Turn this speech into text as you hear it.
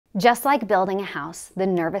Just like building a house, the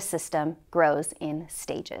nervous system grows in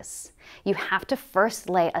stages. You have to first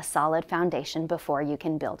lay a solid foundation before you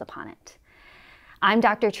can build upon it. I'm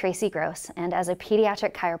Dr. Traci Gross, and as a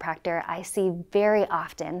pediatric chiropractor, I see very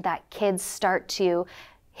often that kids start to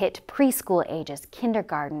hit preschool ages,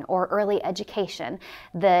 kindergarten, or early education,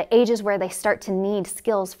 the ages where they start to need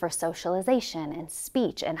skills for socialization and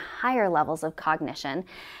speech and higher levels of cognition,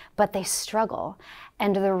 but they struggle.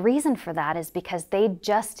 And the reason for that is because they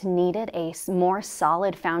just needed a more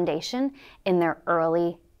solid foundation in their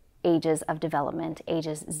early ages of development,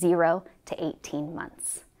 ages 0 to 18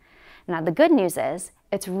 months. Now, the good news is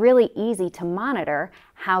it's really easy to monitor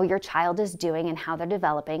how your child is doing and how they're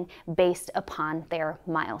developing based upon their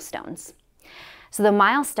milestones. So the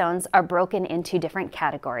milestones are broken into different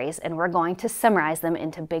categories, and we're going to summarize them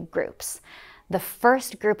into big groups. The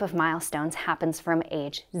first group of milestones happens from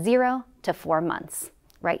age 0 to 4 months,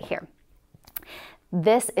 right here.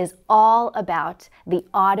 This is all about the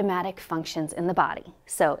automatic functions in the body.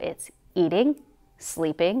 So it's eating,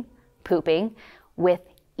 sleeping, pooping with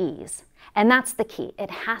ease. And that's the key. It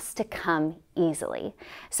has to come easily.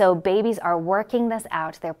 So babies are working this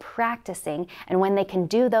out, they're practicing, and when they can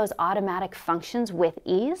do those automatic functions with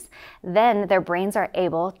ease, then their brains are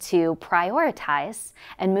able to prioritize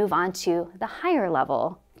and move on to the higher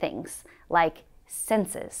level things like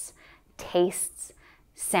senses, tastes,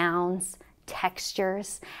 sounds,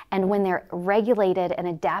 textures, and when they're regulated and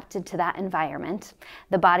adapted to that environment,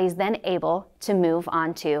 the body's then able to move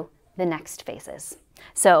on to the next phases.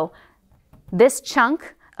 So this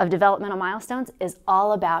chunk of developmental milestones is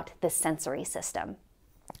all about the sensory system.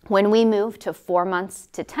 When we move to 4 months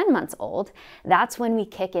to 10 months old, that's when we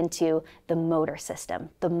kick into the motor system,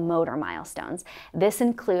 the motor milestones. This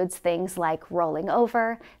includes things like rolling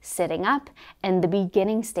over, sitting up, and the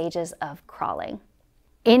beginning stages of crawling.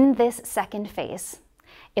 In this second phase,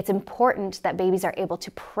 it's important that babies are able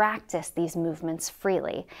to practice these movements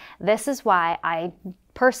freely. This is why I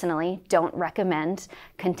personally don't recommend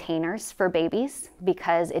containers for babies,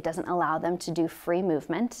 because it doesn't allow them to do free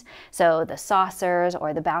movement. So the saucers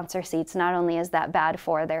or the bouncer seats, not only is that bad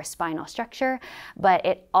for their spinal structure, but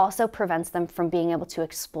it also prevents them from being able to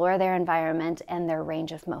explore their environment and their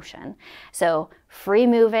range of motion. So free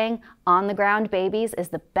moving on the ground babies is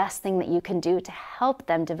the best thing that you can do to help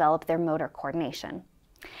them develop their motor coordination.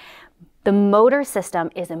 The motor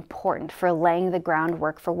system is important for laying the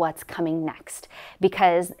groundwork for what's coming next,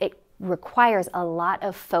 because it requires a lot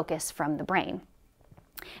of focus from the brain.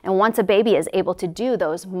 And once a baby is able to do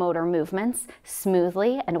those motor movements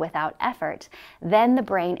smoothly and without effort, then the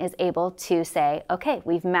brain is able to say, okay,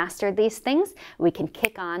 we've mastered these things, we can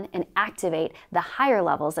kick on and activate the higher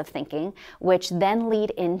levels of thinking, which then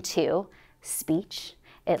lead into speech.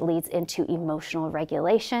 It leads into emotional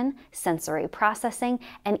regulation, sensory processing,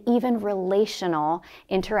 and even relational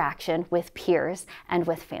interaction with peers and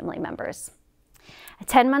with family members. At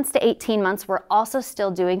 10 months to 18 months, we're also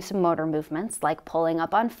still doing some motor movements like pulling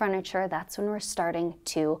up on furniture. That's when we're starting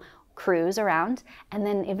to cruise around, and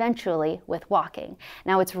then eventually with walking.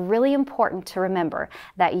 Now, it's really important to remember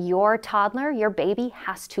that your toddler, your baby,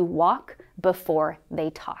 has to walk before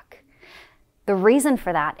they talk. The reason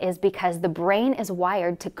for that is because the brain is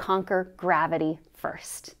wired to conquer gravity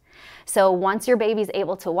first. So once your baby's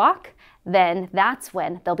able to walk, then that's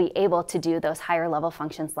when they'll be able to do those higher level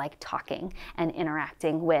functions like talking and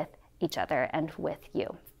interacting with each other and with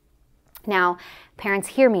you. Now, parents,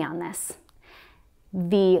 hear me on this.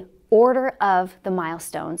 The order of the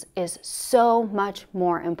milestones is so much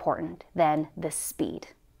more important than the speed.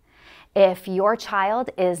 If your child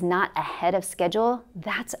is not ahead of schedule,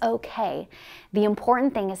 that's okay. The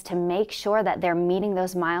important thing is to make sure that they're meeting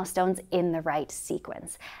those milestones in the right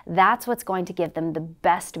sequence. That's what's going to give them the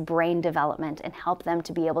best brain development and help them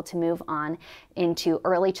to be able to move on into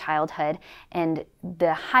early childhood and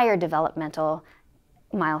the higher developmental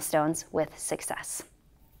milestones with success.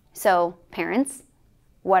 So, parents,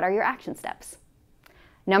 what are your action steps?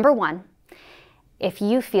 Number 1, if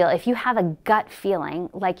you have a gut feeling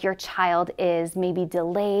like your child is maybe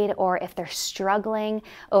delayed, or if they're struggling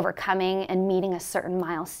overcoming and meeting a certain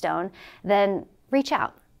milestone, then reach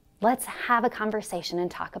out. Let's have a conversation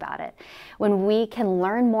and talk about it. When we can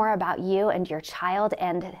learn more about you and your child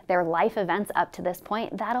and their life events up to this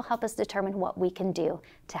point, that'll help us determine what we can do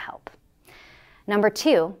to help. Number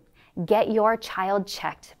 2, get your child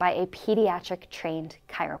checked by a pediatric trained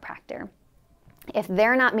chiropractor. If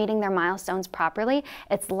they're not meeting their milestones properly,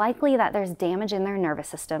 it's likely that there's damage in their nervous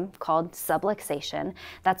system called subluxation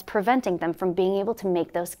that's preventing them from being able to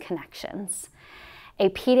make those connections. A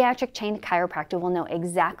pediatric trained chiropractor will know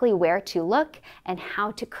exactly where to look and how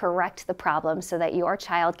to correct the problem so that your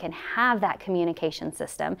child can have that communication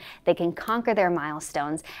system, they can conquer their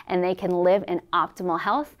milestones, and they can live in optimal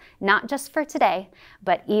health, not just for today,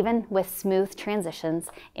 but even with smooth transitions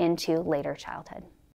into later childhood.